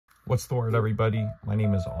What's the word, everybody? My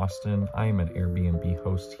name is Austin. I am an Airbnb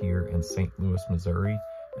host here in St. Louis, Missouri,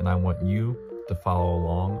 and I want you to follow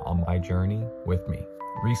along on my journey with me.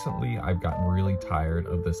 Recently, I've gotten really tired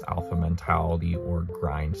of this alpha mentality or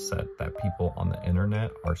grind set that people on the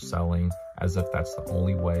internet are selling as if that's the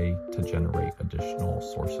only way to generate additional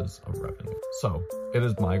sources of revenue. So it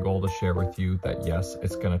is my goal to share with you that yes,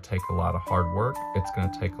 it's going to take a lot of hard work. It's going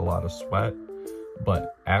to take a lot of sweat,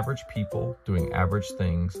 but average people doing average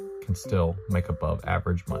things can still make above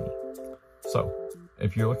average money. So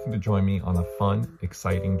if you're looking to join me on a fun,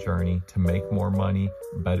 exciting journey to make more money,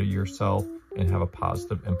 better yourself, and have a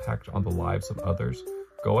positive impact on the lives of others,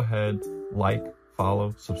 go ahead, like,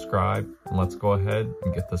 follow, subscribe, and let's go ahead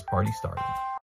and get this party started.